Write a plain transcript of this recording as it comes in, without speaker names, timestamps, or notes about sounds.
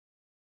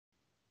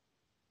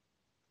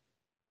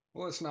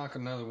Well, let's knock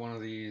another one of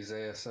these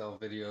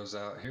ASL videos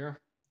out here.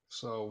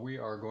 So we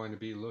are going to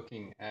be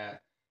looking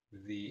at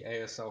the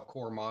ASL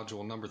core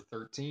module number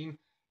 13,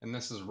 and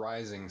this is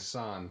Rising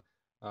Sun.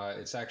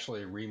 It's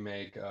actually a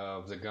remake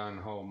of the Gun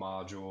Ho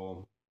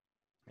module,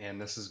 and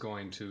this is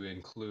going to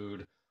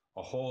include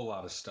a whole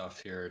lot of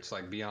stuff here. It's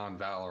like Beyond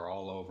Valor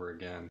all over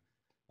again.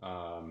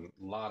 A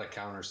lot of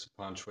counters to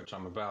punch, which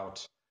I'm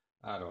about,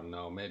 I don't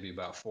know, maybe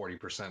about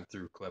 40%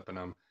 through clipping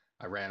them.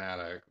 I ran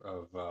out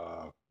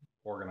of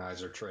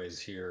organizer trays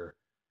here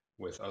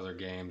with other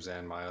games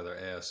and my other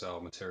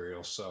ASL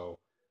material, so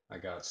I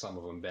got some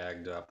of them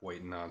bagged up,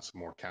 waiting on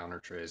some more counter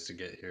trays to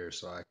get here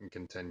so I can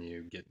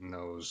continue getting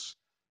those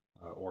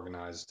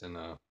organized in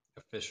a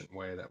efficient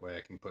way. That way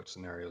I can put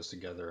scenarios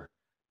together,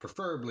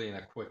 preferably in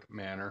a quick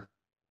manner.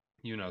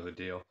 You know the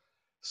deal.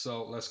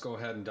 So let's go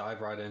ahead and dive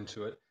right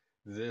into it.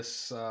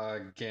 This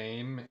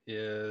game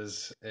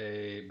is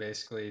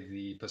basically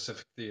the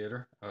Pacific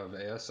Theater of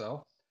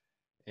ASL,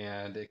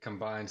 and it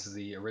combines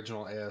the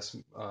original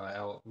ASL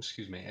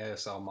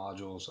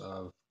modules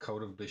of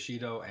Code of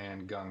Bushido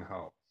and Gung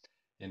Ho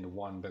into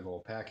one big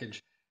old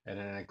package, and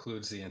it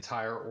includes the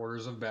entire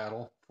orders of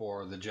battle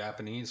for the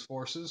Japanese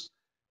forces,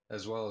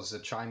 as well as the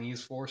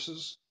Chinese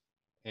forces,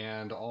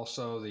 and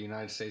also the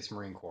United States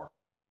Marine Corps.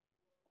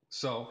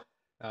 So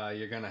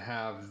you're going to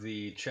have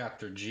the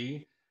Chapter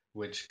G,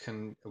 which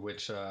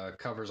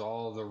covers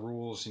all the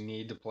rules you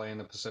need to play in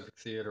the Pacific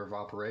Theater of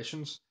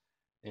Operations,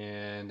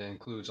 and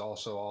includes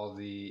also all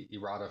the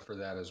errata for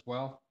that as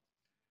well.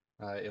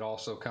 It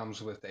also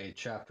comes with a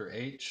Chapter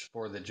H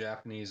for the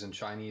Japanese and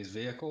Chinese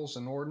vehicles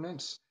and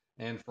ordnance,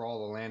 and for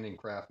all the landing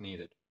craft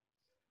needed.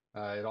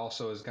 It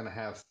also is going to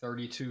have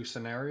 32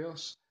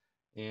 scenarios,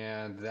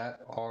 and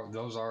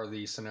those are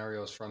the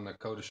scenarios from the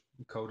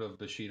Code of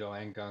Bushido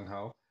and Gung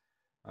Ho,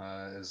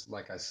 is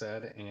like I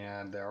said,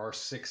 and there are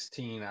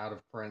 16 out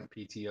of print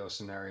PTO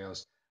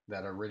scenarios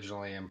that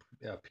originally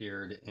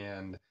appeared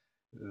in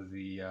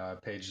the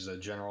pages of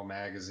General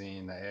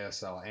Magazine, the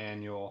ASL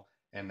Annual,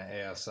 and the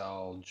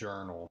ASL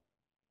Journal.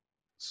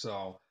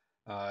 So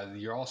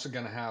you're also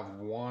going to have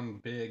one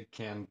big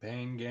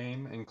campaign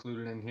game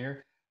included in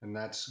here, and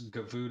that's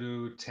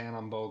Gavudu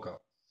Tanambogo.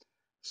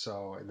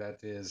 So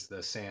that is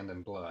the Sand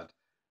and Blood.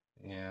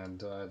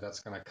 And that's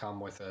going to come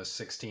with a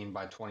 16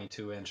 by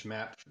 22 inch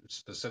map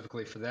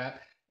specifically for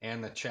that,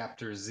 and the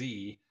Chapter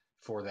Z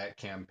for that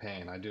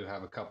campaign. I do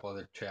have a couple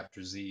other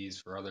Chapter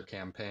Zs for other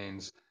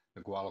campaigns,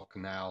 the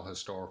Guadalcanal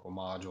historical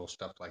module,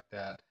 stuff like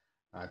that.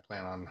 I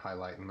plan on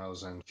highlighting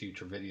those in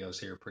future videos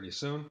here pretty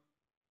soon.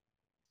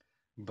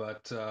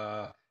 But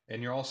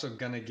and you're also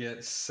going to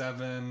get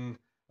 7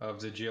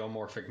 of the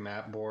geomorphic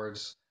map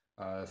boards,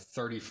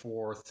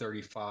 34,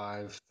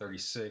 35,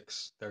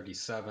 36,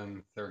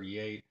 37,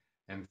 38,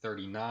 and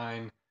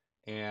 39,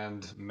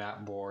 and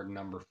map board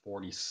number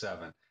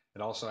 47.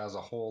 It also has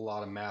a whole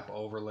lot of map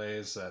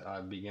overlays that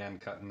I began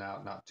cutting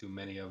out, not too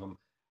many of them.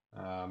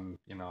 I'm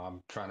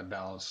trying to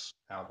balance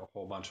out a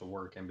whole bunch of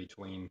work in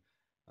between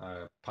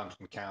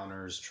punching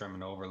counters,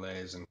 trimming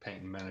overlays, and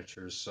painting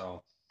miniatures.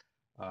 So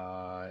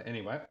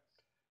anyway,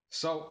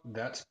 so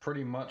that's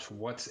pretty much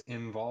what's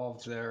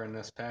involved there in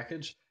this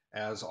package.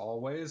 As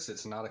always,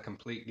 it's not a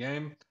complete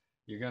game.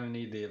 You're going to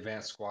need the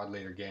advanced squad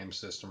leader game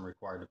system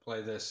required to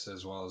play this,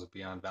 as well as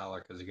Beyond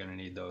Valor, because you're going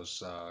to need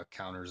those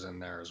counters in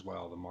there as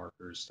well, the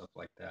markers, stuff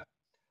like that.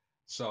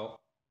 So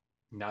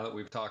now that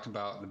we've talked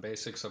about the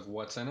basics of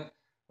what's in it,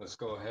 let's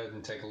go ahead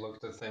and take a look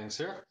at the things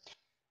here.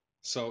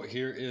 So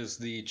here is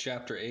the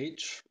Chapter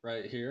H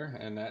right here,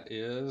 and that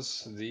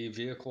is the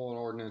vehicle and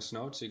ordnance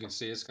notes. You can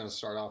see it's going to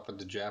start off with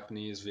the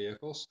Japanese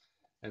vehicles,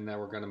 and then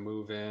we're going to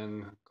move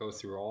in, go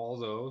through all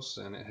those,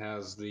 and it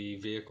has the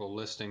vehicle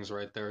listings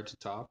right there at the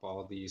top,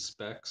 all the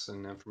specs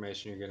and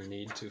information you're going to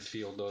need to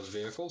field those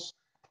vehicles.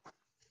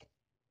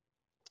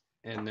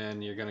 And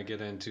then you're going to get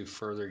into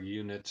further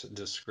unit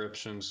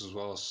descriptions, as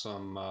well as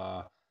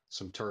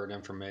some turret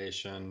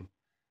information,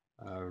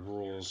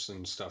 rules,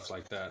 and stuff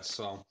like that.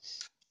 So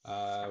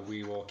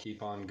we will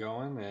keep on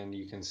going, and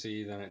you can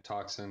see then it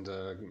talks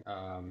into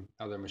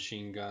other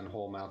machine gun,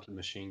 hole mounted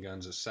machine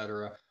guns,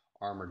 etc.,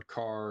 armored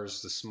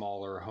cars, the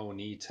smaller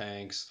Ho-Ni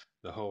tanks,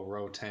 the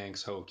Ho-Ro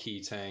tanks,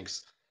 Ho-Ki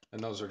tanks,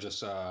 and those are just,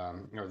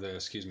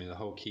 the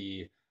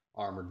Ho-Ki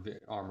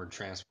armored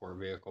transport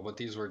vehicle. But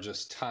these were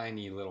just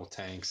tiny little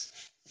tanks.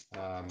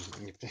 Um,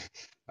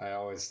 I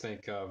always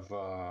think of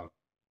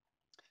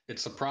it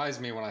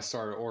surprised me when I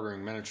started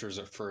ordering miniatures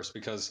at first,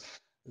 because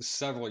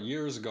several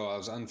years ago I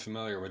was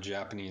unfamiliar with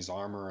Japanese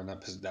armor and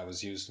that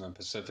was used in the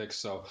Pacific.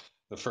 So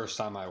the first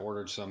time I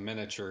ordered some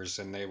miniatures,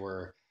 and they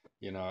were,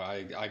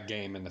 I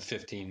game in the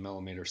 15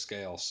 millimeter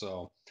scale.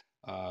 So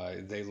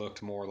they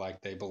looked more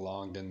like they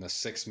belonged in the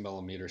 6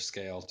 millimeter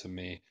scale to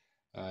me.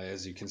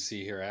 As you can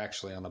see here,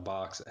 actually on the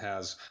box, it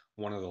has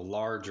one of the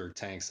larger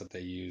tanks that they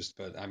used.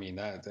 But I mean,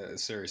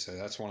 seriously,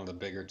 that's one of the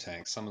bigger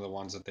tanks. Some of the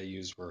ones that they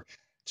used were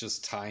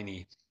just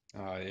tiny.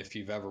 If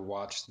you've ever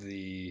watched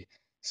the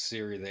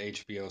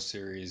HBO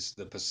series,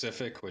 The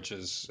Pacific, which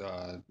is,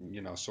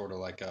 sort of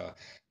like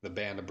the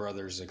Band of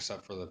Brothers,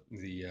 except for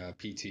the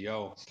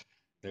PTO,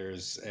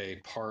 There's a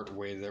part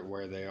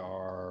where they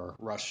are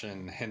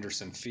Russian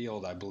Henderson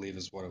Field, I believe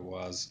is what it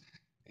was.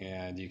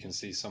 And you can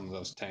see some of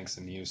those tanks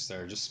in use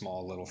there, just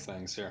small little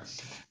things here.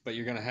 But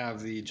you're going to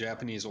have the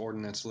Japanese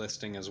ordnance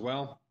listing as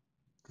well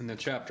in the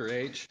chapter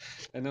H,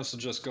 and this will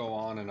just go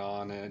on,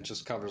 and it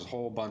just covers a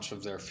whole bunch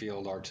of their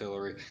field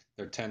artillery,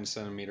 their 10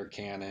 centimeter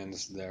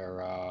cannons,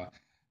 their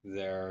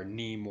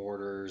knee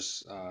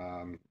mortars,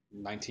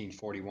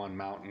 1941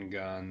 mountain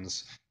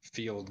guns,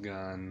 field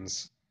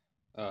guns,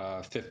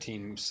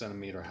 15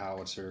 centimeter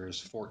howitzers,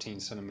 14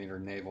 centimeter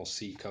naval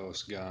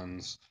seacoast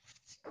guns,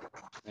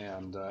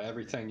 and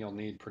everything you'll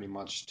need pretty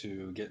much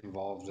to get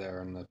involved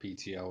there in the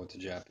PTO with the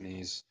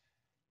Japanese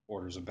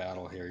orders of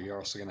battle here. You're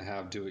also going to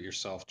have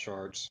do-it-yourself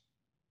charts,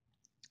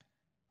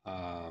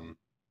 um,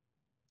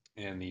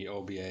 and the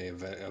OBA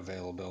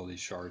availability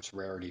charts,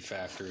 rarity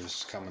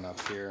factors coming up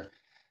here.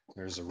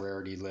 There's a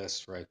rarity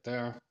list right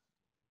there.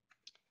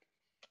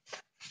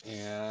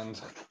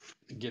 And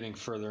getting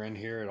further in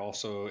here, it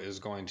also is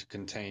going to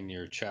contain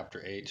your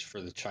chapter H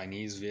for the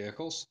Chinese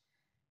vehicles.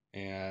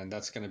 And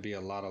that's going to be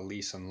a lot of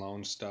lease and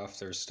loan stuff.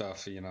 There's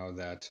stuff,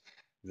 that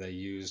they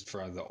used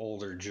for the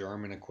older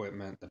German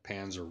equipment, the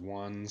Panzer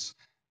Ones,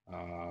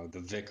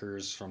 the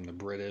Vickers from the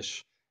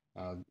British,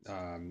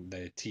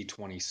 the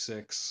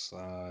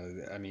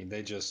T-26. I mean,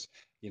 they just,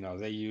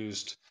 they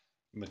used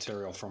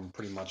material from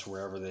pretty much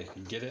wherever they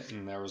could get it.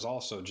 And there was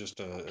also just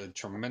a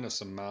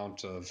tremendous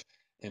amount of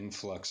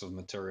influx of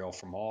material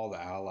from all the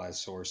Allied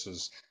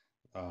sources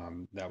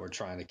that were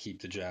trying to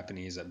keep the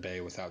Japanese at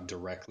bay without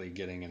directly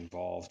getting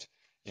involved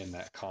in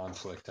that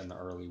conflict in the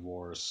early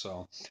wars.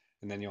 So,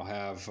 and then you'll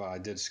have, I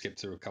did skip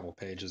through a couple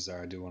pages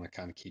there. I do want to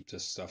kind of keep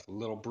this stuff a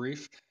little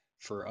brief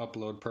for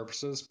upload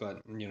purposes,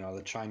 but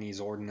the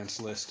Chinese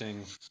ordnance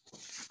listing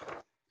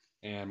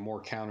and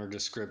more counter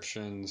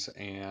descriptions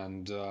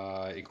and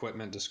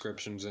equipment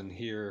descriptions in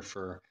here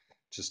for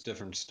just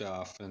different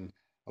stuff. And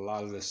a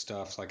lot of this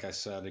stuff, like I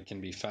said, it can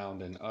be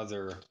found in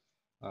other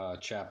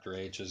chapter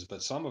H's,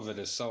 but some of it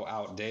is so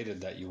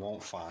outdated that you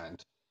won't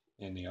find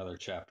in the other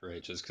chapter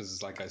H's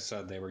because, like I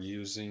said, they were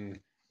using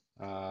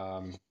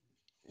um,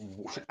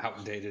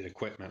 outdated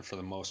equipment for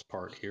the most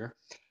part here.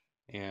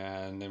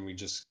 And then we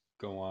just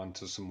go on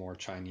to some more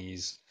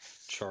Chinese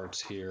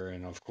charts here,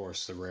 and of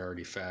course the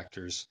rarity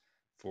factors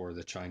for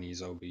the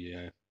Chinese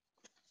OBA.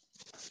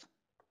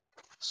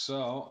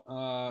 So,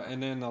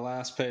 and then the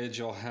last page,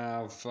 you'll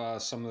have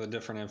some of the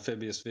different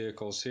amphibious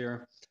vehicles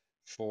here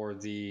for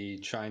the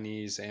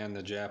Chinese and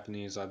the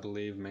Japanese, I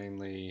believe,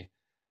 mainly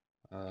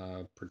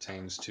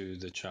pertains to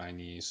the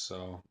Chinese.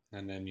 So,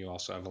 and then you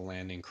also have a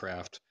landing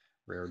craft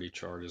rarity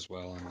chart as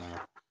well in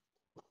there.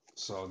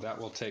 So that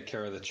will take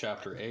care of the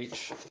chapter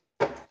H.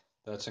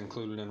 That's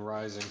included in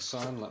Rising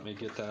Sun. Let me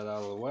get that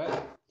out of the way.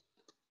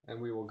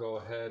 And we will go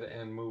ahead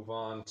and move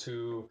on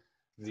to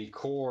the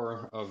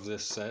core of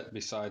this set,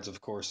 besides,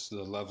 of course,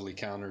 the lovely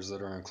counters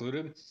that are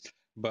included.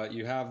 But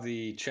you have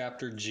the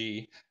chapter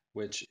G,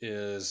 which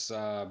is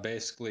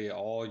basically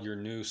all your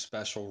new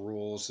special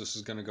rules. This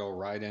is going to go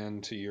right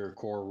into your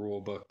core rule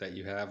book that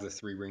you have, the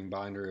 3-ring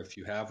binder if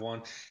you have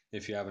one.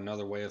 If you have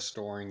another way of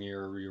storing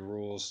your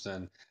rules,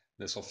 then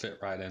this will fit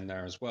right in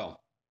there as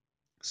well.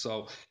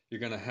 So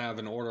you're going to have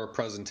an order of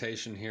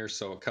presentation here.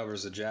 So it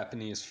covers the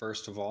Japanese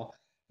first of all,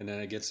 and then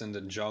it gets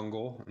into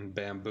jungle and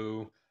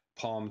bamboo,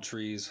 palm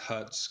trees,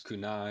 huts,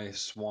 kunai,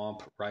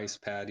 swamp, rice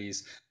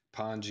paddies,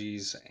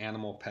 ponjis,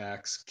 animal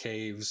packs,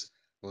 caves,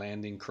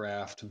 landing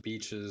craft,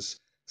 beaches,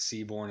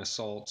 seaborne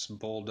assaults,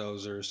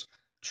 bulldozers,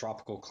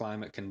 tropical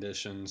climate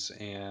conditions,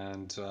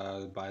 and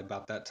by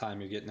about that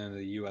time you're getting into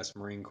the U.S.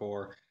 Marine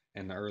Corps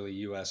and the early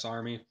U.S.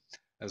 Army,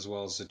 as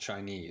well as the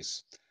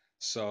Chinese.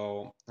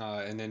 So,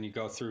 and then you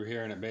go through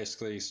here and it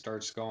basically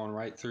starts going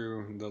right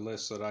through the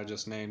list that I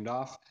just named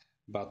off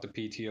about the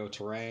PTO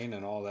terrain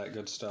and all that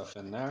good stuff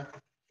in there.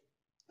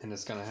 And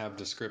it's going to have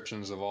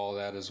descriptions of all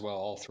that as well,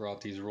 all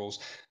throughout these rules.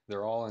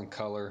 They're all in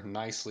color,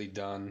 nicely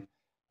done.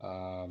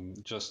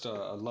 Just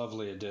a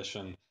lovely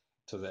addition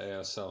to the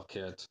ASL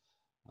kit.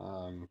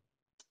 Um,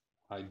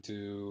 I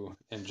do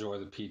enjoy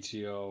the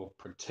PTO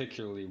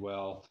particularly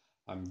well.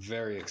 I'm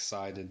very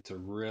excited to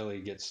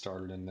really get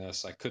started in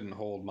this. I couldn't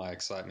hold my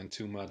excitement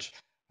too much.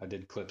 I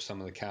did clip some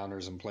of the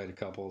counters and played a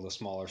couple of the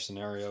smaller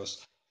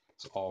scenarios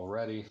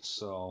already.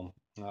 So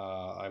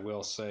I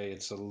will say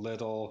it's a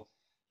little,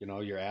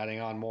 you're adding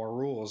on more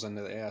rules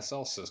into the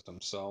ASL system.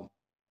 So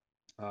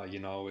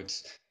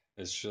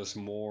it's just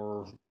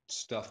more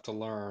stuff to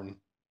learn.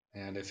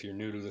 And if you're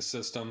new to the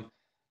system,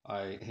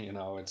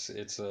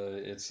 it's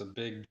a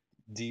big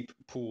deep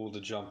pool to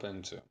jump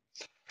into.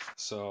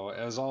 So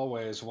as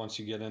always, once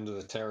you get into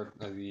the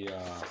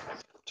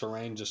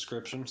terrain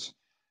descriptions,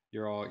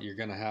 you're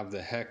going to have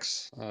the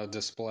hex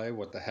display,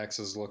 what the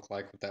hexes look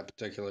like with that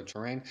particular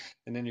terrain,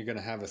 and then you're going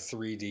to have a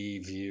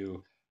 3D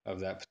view of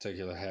that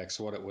particular hex,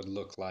 what it would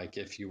look like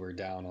if you were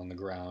down on the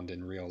ground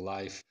in real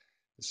life.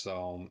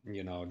 So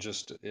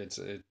just it's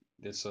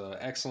an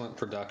excellent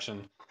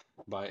production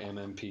by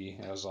MMP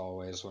as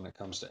always when it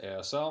comes to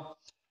ASL,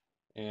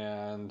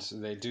 and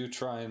they do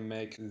try and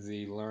make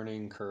the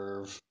learning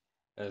curve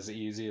as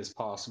easy as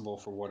possible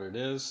for what it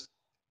is.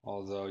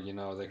 Although, you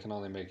know, they can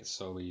only make it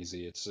so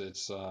easy.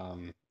 It's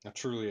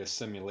truly a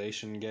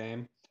simulation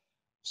game.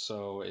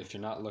 So if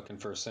you're not looking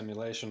for a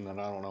simulation, then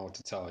I don't know what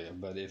to tell you.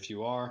 But if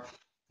you are,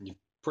 you've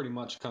pretty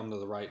much come to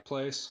the right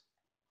place.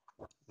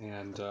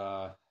 And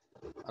I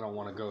don't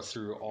want to go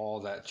through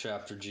all that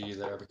chapter G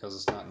there because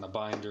it's not in the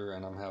binder,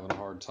 and I'm having a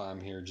hard time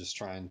here just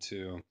trying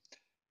to,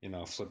 you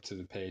know, flip through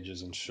the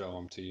pages and show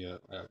them to you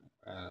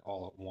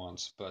all at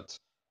once. But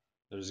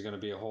there's going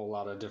to be a whole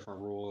lot of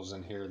different rules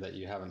in here that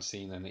you haven't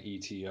seen in the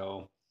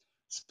ETO,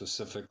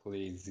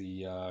 specifically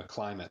the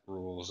climate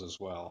rules as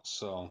well.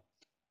 So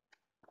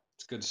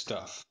it's good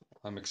stuff.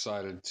 I'm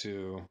excited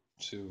to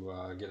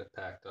get it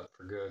packed up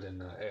for good in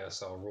the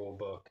ASL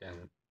rulebook and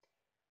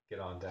get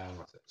on down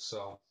with it.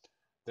 So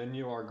then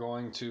you are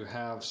going to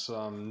have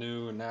some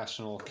new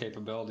national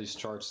capabilities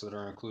charts that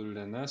are included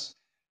in this,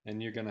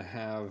 and you're going to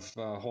have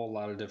a whole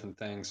lot of different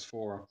things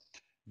for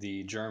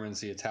the Germans,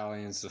 the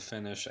Italians, the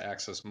Finnish,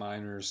 Axis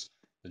miners,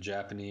 the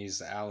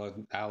Japanese,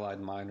 Allied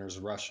miners,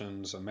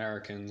 Russians,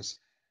 Americans,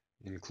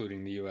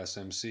 including the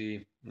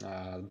USMC,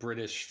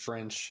 British,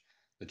 French,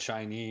 the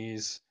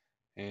Chinese,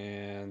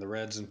 and the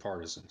Reds and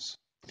Partisans.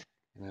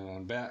 And then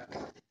on back,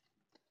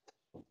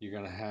 you're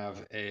going to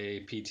have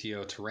a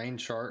PTO terrain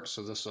chart.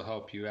 So this will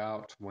help you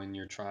out when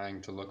you're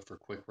trying to look for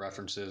quick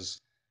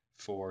references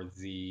for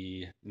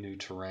the new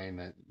terrain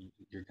that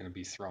you're going to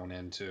be thrown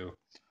into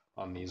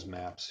on these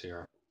maps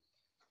here.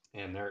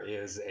 And there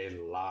is a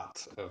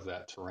lot of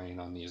that terrain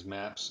on these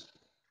maps.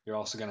 You're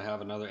also going to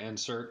have another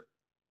insert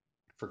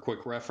for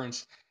quick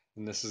reference,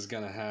 and this is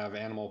going to have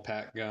animal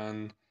pack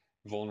gun,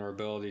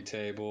 vulnerability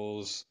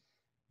tables,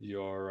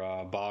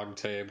 your bog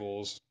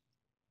tables,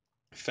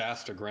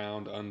 fast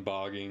aground,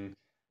 unbogging,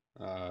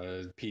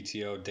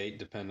 PTO date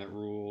dependent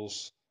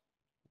rules,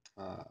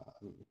 uh,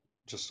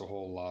 just a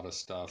whole lot of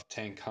stuff.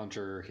 Tank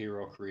Hunter,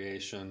 hero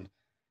creation,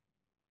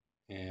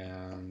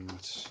 and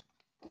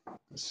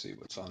let's see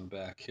what's on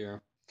back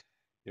here.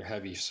 Your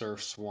heavy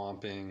surf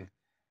swamping,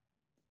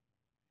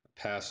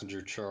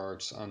 passenger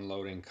charts,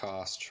 unloading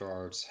cost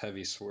charts,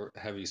 heavy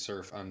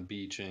surf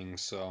unbeaching.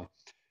 So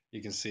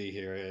you can see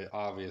here,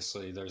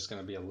 obviously, there's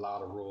going to be a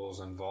lot of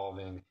rules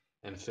involving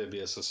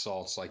amphibious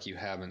assaults like you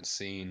haven't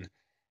seen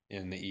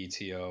in the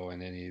ETO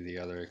and any of the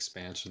other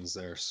expansions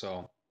there.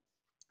 So,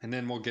 and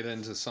then we'll get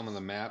into some of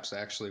the maps.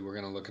 Actually, we're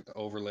going to look at the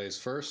overlays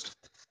first.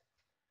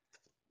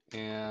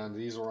 And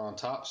these were on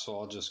top, so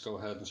I'll just go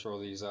ahead and throw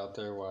these out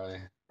there while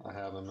I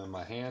have them in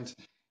my hand.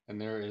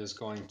 And there is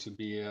going to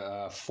be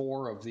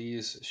 4 of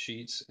these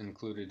sheets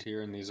included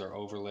here, and these are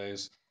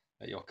overlays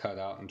that you'll cut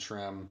out and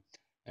trim,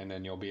 and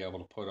then you'll be able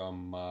to put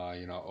them,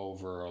 you know,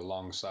 over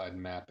alongside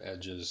map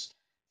edges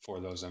for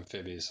those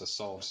amphibious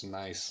assaults.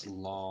 Nice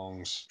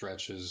long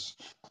stretches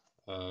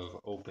of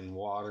open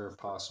water,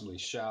 possibly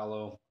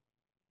shallow.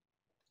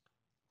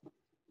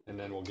 And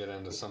then we'll get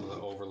into some of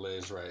the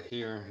overlays right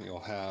here. You'll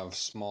have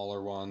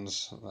smaller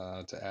ones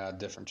to add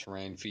different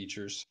terrain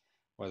features,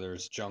 whether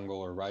it's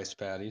jungle or rice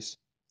paddies.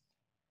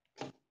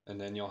 And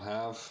then you'll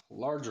have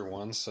larger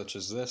ones such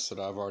as this that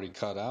I've already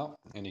cut out.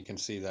 And you can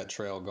see that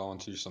trail going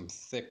through some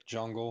thick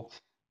jungle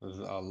with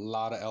a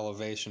lot of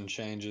elevation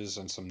changes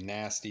and some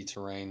nasty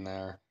terrain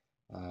there.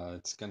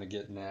 It's going to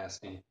get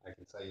nasty, I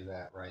can tell you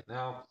that right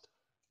now.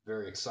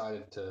 Very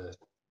excited to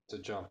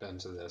jump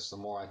into this. The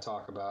more I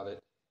talk about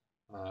it,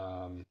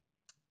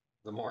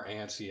 the more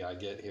antsy I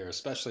get here,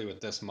 especially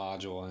with this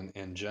module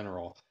in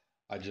general.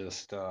 I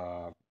just,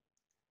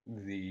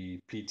 the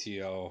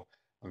PTO,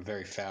 I'm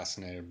very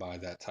fascinated by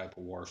that type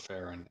of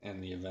warfare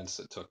and the events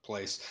that took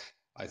place.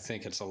 I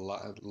think it's a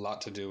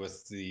lot to do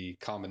with the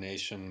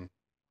combination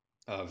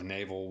of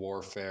naval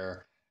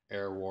warfare,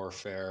 air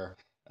warfare,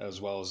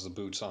 as well as the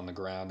boots on the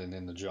ground and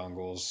in the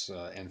jungles,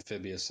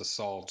 amphibious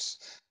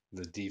assaults,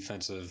 the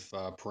defensive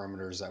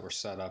perimeters that were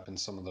set up in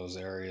some of those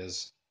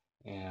areas.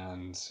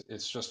 And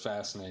it's just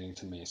fascinating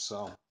to me.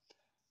 So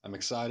I'm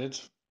excited.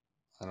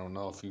 I don't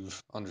know if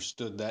you've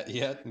understood that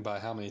yet by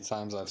how many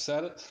times I've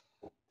said it,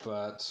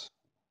 but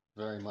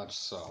very much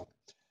so.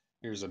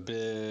 Here's a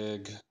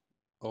big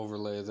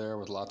overlay there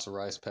with lots of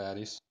rice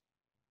paddies.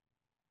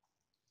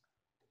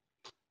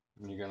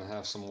 And you're going to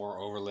have some more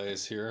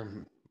overlays here.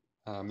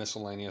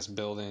 Miscellaneous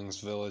buildings,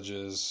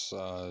 villages,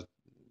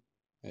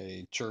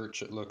 a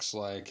church, it looks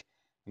like,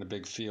 and a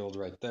big field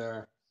right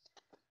there.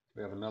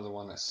 We have another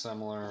one that's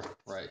similar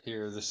right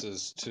here. This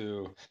is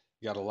you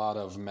got a lot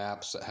of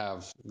maps that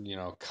have, you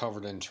know,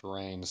 covered in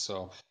terrain.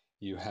 So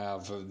you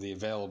have the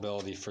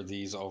availability for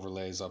these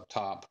overlays up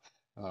top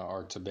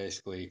are to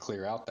basically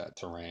clear out that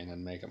terrain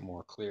and make it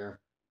more clear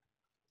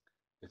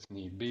if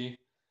need be.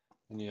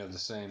 And you have the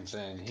same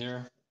thing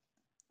here.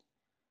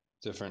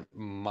 Different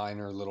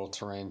minor little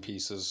terrain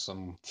pieces,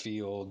 some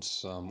fields,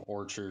 some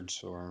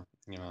orchards, or,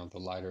 you know, the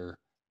lighter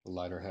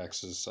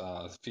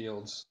hexes,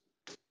 fields.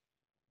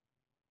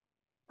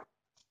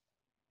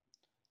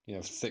 You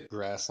have thick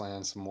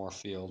grasslands, some more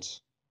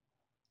fields,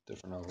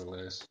 different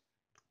overlays.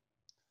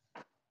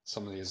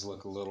 Some of these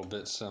look a little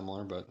bit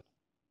similar, but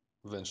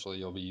eventually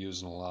you'll be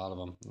using a lot of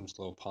them. There's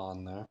a little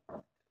pond there.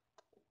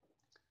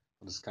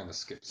 I'll just kind of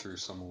skip through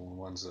some of the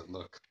ones that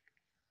look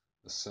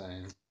the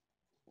same.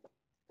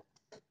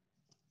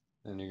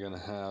 And you're going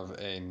to have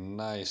a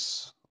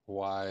nice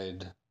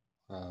wide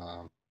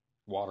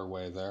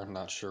waterway there.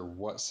 Not sure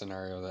what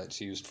scenario that's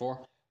used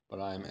for,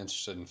 but I'm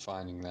interested in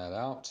finding that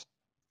out.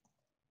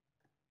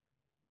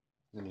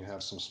 Then you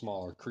have some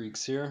smaller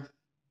creeks here.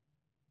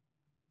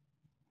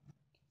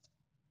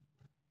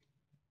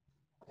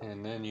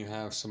 And then you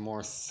have some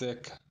more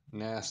thick,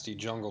 nasty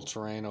jungle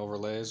terrain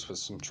overlays with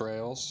some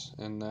trails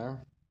in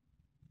there.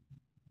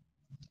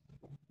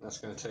 That's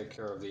going to take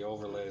care of the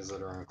overlays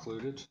that are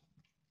included.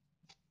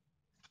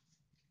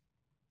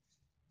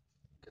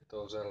 Get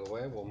those out of the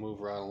way. We'll move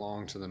right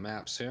along to the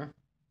maps here.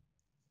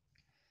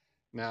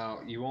 Now,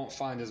 you won't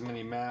find as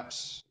many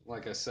maps,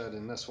 like I said,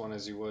 in this one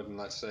as you would in,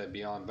 let's say,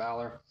 Beyond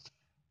Valor,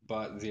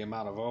 but the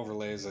amount of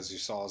overlays, as you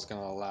saw, is going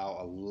to allow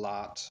a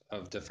lot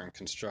of different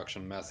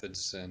construction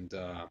methods and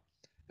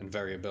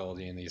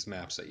variability in these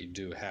maps that you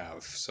do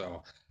have.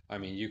 So, I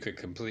mean, you could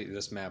complete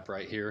this map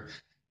right here.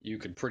 You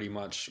could pretty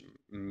much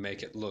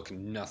make it look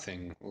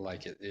nothing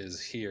like it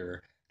is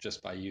here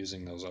just by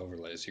using those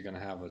overlays. You're going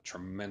to have a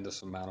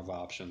tremendous amount of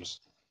options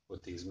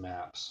with these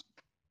maps.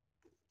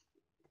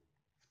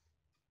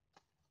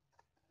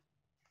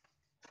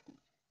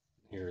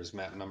 Here's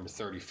map number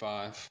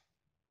 35.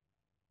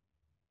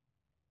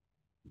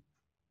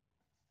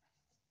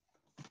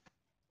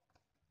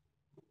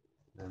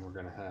 Then we're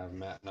going to have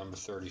map number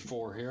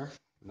 34 here,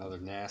 another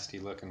nasty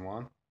looking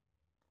one.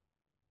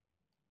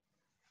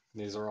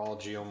 These are all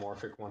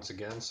geomorphic once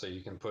again, so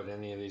you can put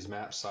any of these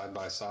maps side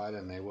by side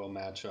and they will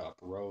match up.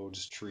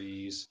 Roads,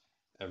 trees,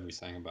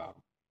 everything about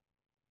them.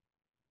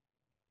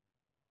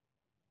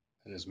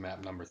 That is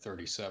map number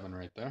 37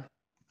 right there.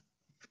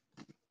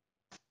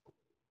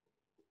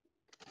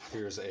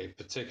 Here's a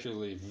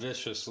particularly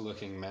vicious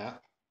looking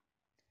map.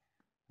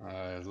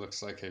 It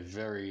looks like a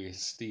very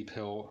steep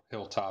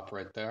hilltop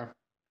right there,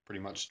 pretty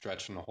much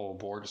stretching the whole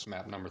board. It's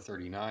map number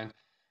 39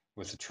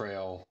 with a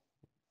trail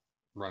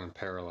running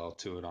parallel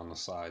to it on the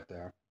side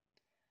there.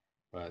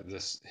 But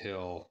this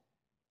hill,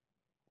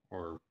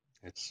 or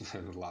it's a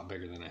lot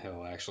bigger than a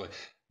hill actually,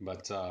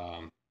 but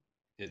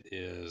it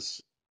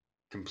is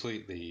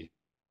completely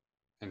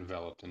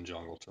enveloped in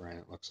jungle terrain.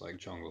 It looks like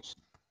jungles.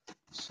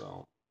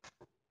 So,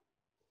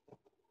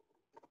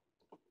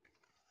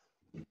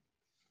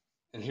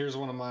 and here's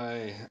one of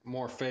my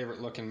more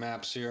favorite looking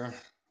maps here.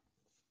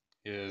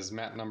 Is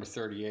map number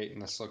 38,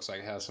 and this looks like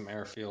it has some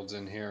airfields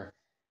in here,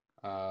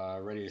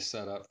 ready to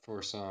set up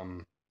for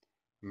some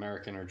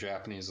American or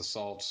Japanese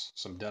assaults,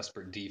 some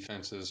desperate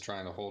defenses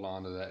trying to hold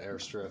on to that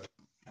airstrip.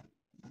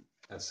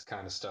 That's the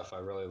kind of stuff I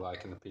really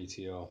like in the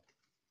PTO.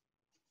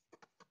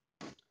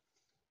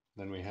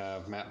 Then we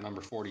have map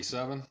number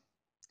 47.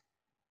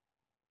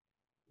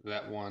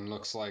 That one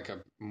looks like a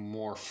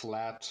more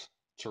flat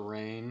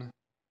terrain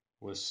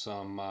with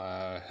some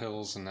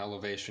hills and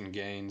elevation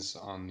gains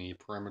on the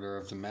perimeter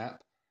of the map.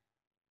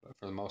 But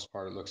for the most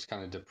part, it looks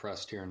kind of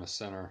depressed here in the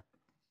center.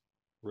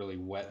 Really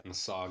wet and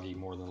soggy,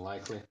 more than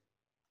likely.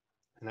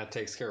 And that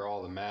takes care of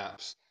all the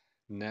maps.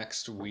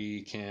 Next,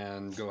 we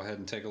can go ahead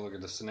and take a look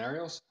at the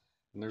scenarios.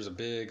 And there's a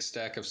big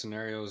stack of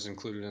scenarios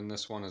included in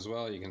this one as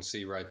well. You can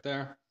see right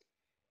there.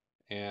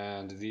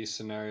 And these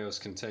scenarios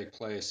can take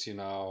place, you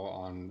know,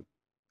 on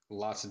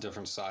lots of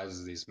different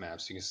sizes of these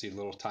maps. You can see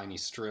little tiny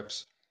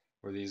strips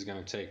where these are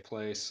going to take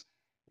place.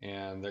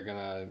 And they're going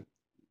to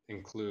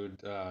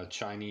include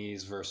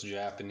Chinese versus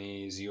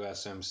Japanese,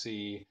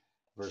 USMC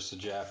versus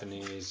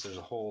Japanese. There's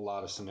a whole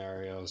lot of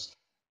scenarios.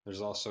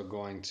 There's also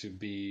going to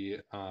be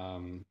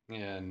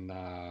in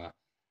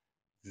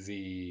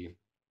the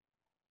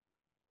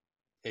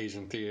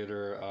Asian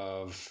theater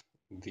of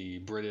the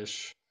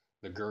British,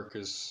 the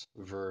Gurkhas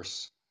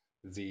versus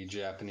the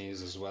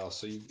Japanese as well.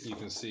 So you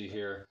can see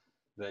here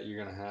that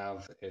you're going to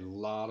have a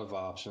lot of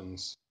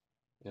options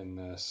in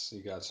this.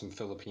 You got some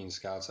Philippine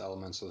Scouts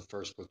elements of the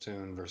 1st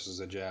Platoon versus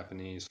the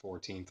Japanese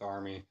 14th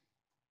Army,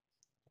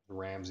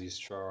 Ramsey's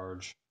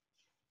Charge.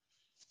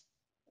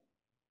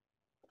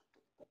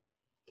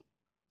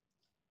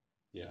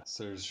 Yes,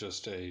 there's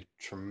just a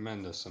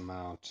tremendous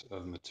amount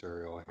of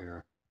material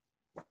here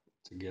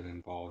to get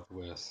involved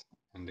with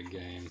in the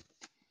game.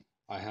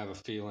 I have a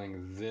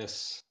feeling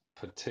this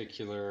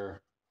particular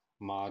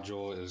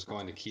module is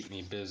going to keep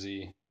me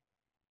busy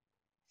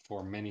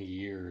for many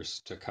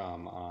years to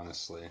come,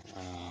 honestly.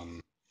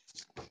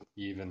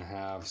 You even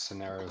have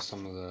scenarios,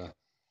 some of the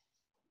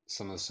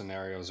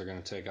scenarios are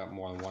going to take up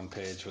more than one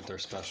page with their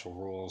special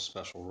rules.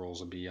 Special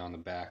rules will be on the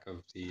back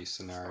of the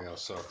scenario,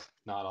 so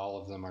not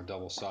all of them are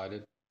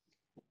double-sided,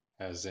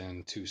 as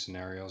in 2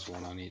 scenarios,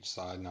 one on each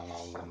side. Not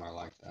all of them are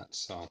like that.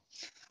 So,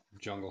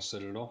 Jungle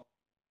Citadel.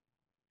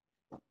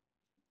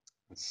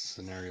 That's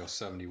scenario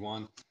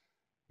 71.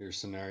 Here's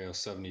scenario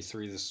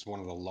 73. This is one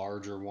of the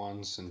larger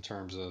ones in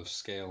terms of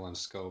scale and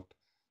scope.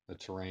 The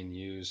terrain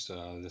used.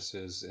 This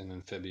is an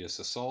amphibious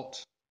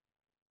assault.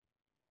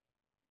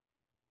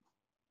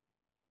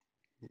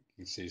 You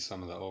can see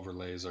some of the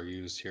overlays are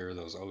used here.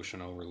 Those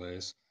ocean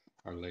overlays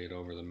are laid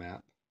over the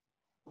map.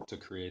 to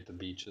create the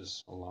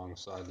beaches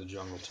alongside the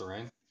jungle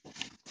terrain.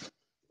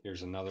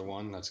 Here's another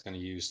one that's going to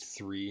use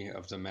 3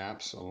 of the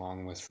maps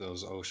along with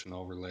those ocean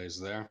overlays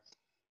there.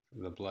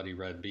 The Bloody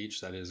Red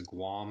Beach, that is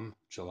Guam,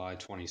 July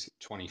 21st,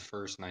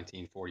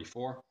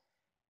 1944.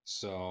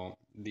 So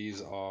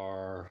these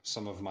are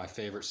some of my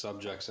favorite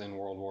subjects in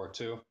World War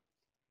II.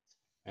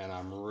 And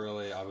I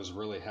was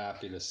really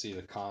happy to see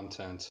the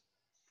content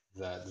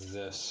that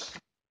this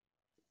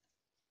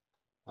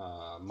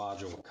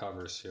module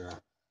covers here.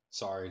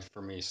 Sorry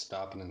for me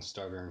stopping and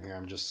stuttering here.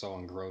 I'm just so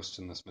engrossed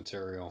in this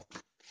material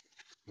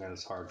that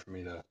it's hard for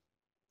me to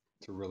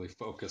really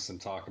focus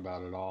and talk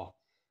about it all.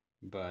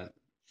 But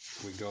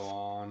we go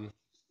on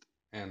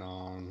and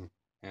on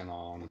and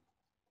on.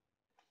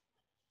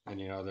 And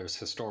there's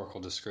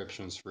historical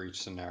descriptions for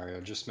each scenario.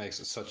 It just makes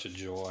it such a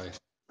joy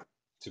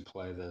to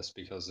play this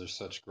because there's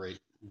such great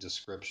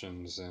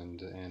descriptions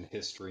and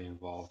history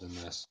involved in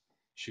this.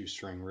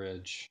 Shoestring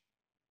Ridge.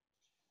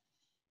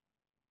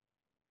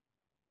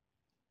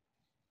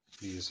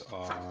 These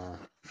are,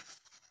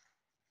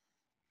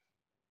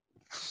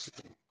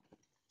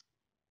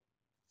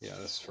 yeah,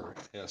 this is for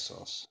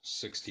SL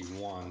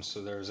 61.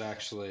 So there's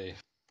actually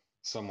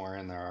somewhere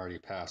in there I already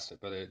passed it,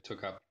 but it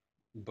took up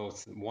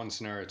one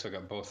scenario took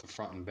up both the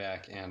front and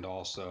back, and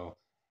also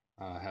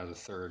has a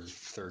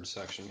third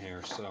section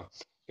here. So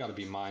you got to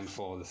be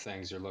mindful of the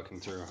things you're looking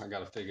through. I got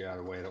to figure out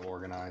a way to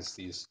organize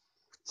these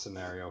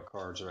scenario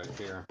cards right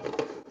here.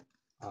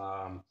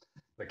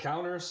 The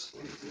counters,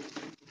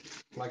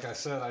 like I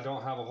said, I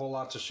don't have a whole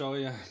lot to show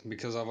you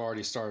because I've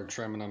already started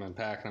trimming them and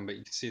packing them, but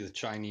you can see the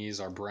Chinese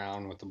are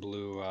brown with the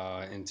blue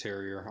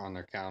interior on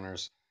their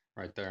counters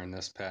right there in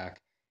this pack.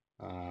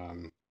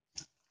 And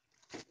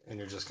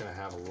you're just going to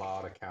have a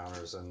lot of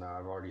counters, and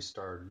I've already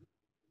started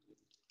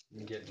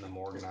getting them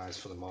organized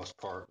for the most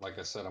part. Like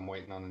I said, I'm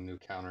waiting on the new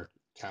counter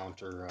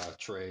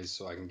trays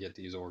so I can get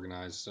these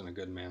organized in a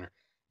good manner.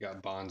 You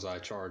got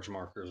bonsai charge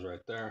markers right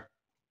there.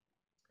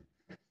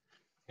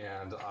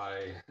 And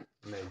I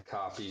made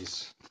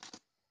copies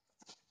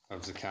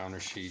of the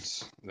counter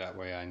sheets. That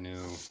way I knew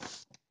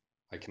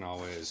I can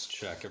always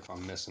check if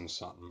I'm missing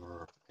something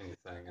or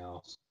anything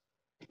else.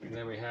 And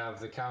then we have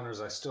the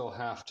counters I still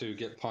have to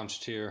get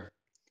punched here.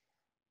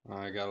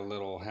 I got a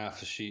little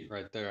half a sheet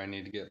right there I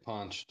need to get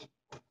punched,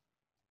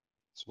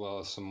 as well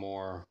as some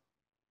more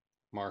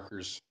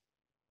markers.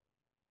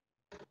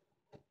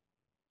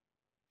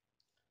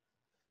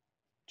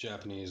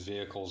 Japanese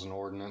vehicles and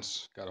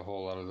ordnance, got a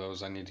whole lot of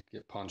those I need to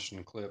get punched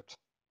and clipped.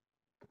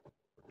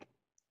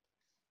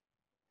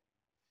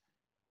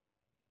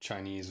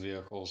 Chinese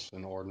vehicles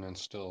and ordnance,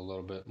 still a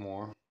little bit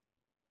more.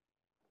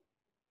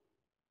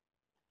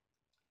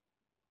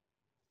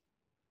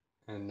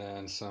 And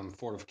then some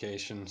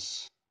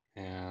fortifications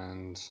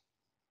and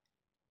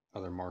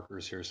other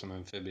markers here, some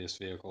amphibious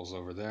vehicles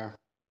over there,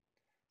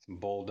 some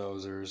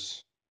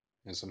bulldozers,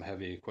 and some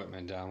heavy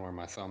equipment down where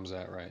my thumb's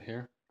at right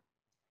here.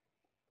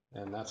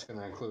 And that's going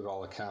to include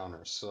all the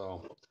counters.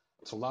 So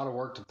it's a lot of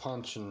work to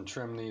punch and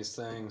trim these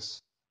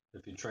things.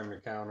 If you trim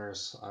your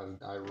counters,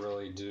 I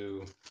really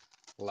do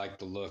like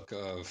the look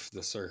of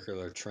the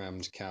circular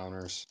trimmed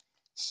counters.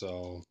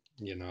 So,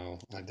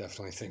 I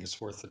definitely think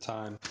it's worth the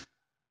time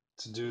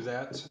to do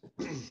that.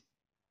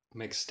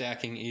 Makes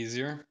stacking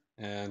easier,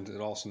 and it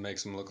also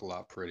makes them look a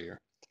lot prettier.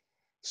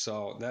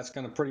 So that's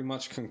going to pretty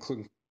much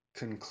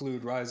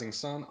conclude Rising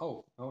Sun.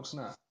 Oh, no, it's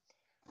not.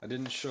 I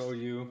didn't show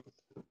you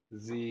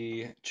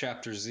the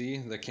Chapter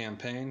Z, the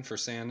campaign for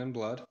Sand and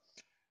Blood.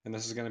 And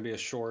this is going to be a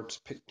short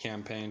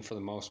campaign for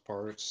the most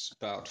part. It's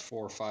about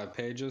 4 or 5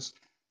 pages,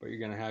 but you're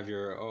going to have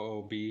your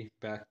OOB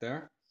back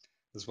there,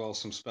 as well as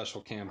some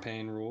special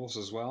campaign rules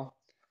as well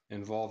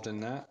involved in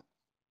that.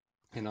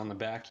 And on the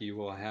back, you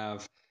will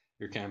have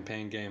your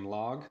campaign game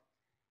log,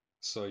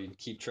 so you can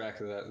keep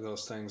track of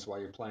those things while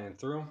you're playing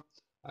through.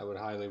 I would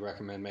highly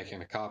recommend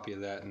making a copy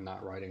of that and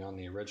not writing on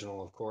the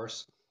original, of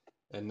course.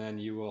 And then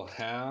you will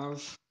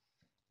have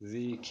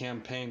the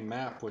campaign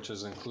map, which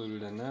is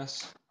included in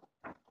this.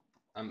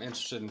 I'm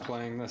interested in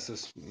playing this.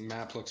 This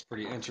map looks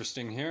pretty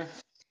interesting here.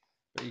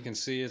 But you can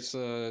see it's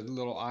a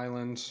little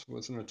island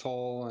with an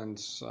atoll, and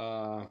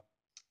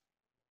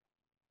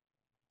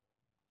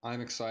I'm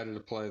excited to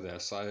play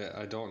this.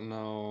 I don't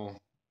know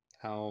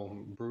how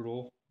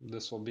brutal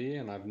this will be,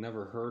 and I've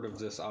never heard of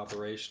this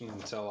operation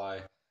until I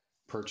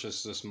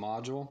purchased this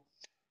module.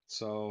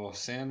 So,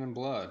 Sand and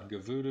Blood,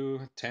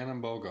 Gavudu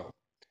Tanambogo.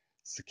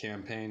 It's the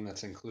campaign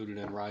that's included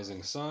in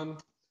Rising Sun.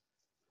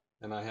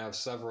 And I have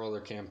several other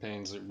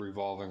campaigns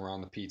revolving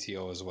around the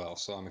PTO as well.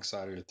 So I'm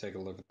excited to take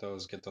a look at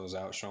those, get those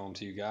out, show them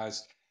to you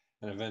guys.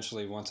 And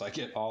eventually, once I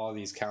get all of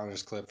these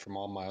counters clipped from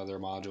all my other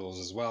modules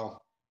as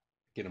well,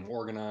 get them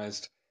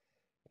organized,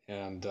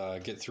 and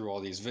get through all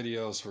these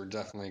videos, we're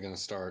definitely going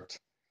to start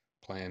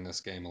playing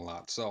this game a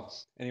lot. So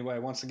anyway,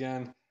 once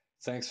again,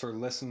 thanks for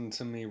listening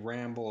to me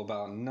ramble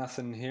about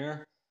nothing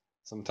here.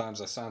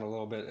 Sometimes I sound a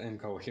little bit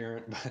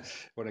incoherent, but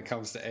when it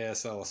comes to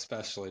ASL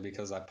especially,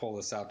 because I pull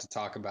this out to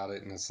talk about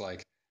it and it's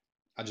like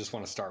I just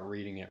want to start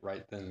reading it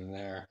right then and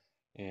there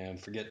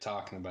and forget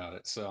talking about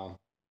it. So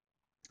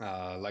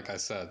Like I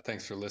said,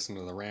 thanks for listening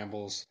to the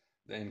rambles,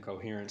 the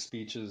incoherent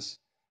speeches,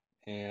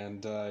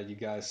 and you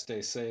guys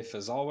stay safe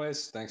as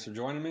always. Thanks for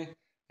joining me,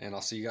 and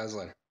I'll see you guys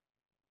later.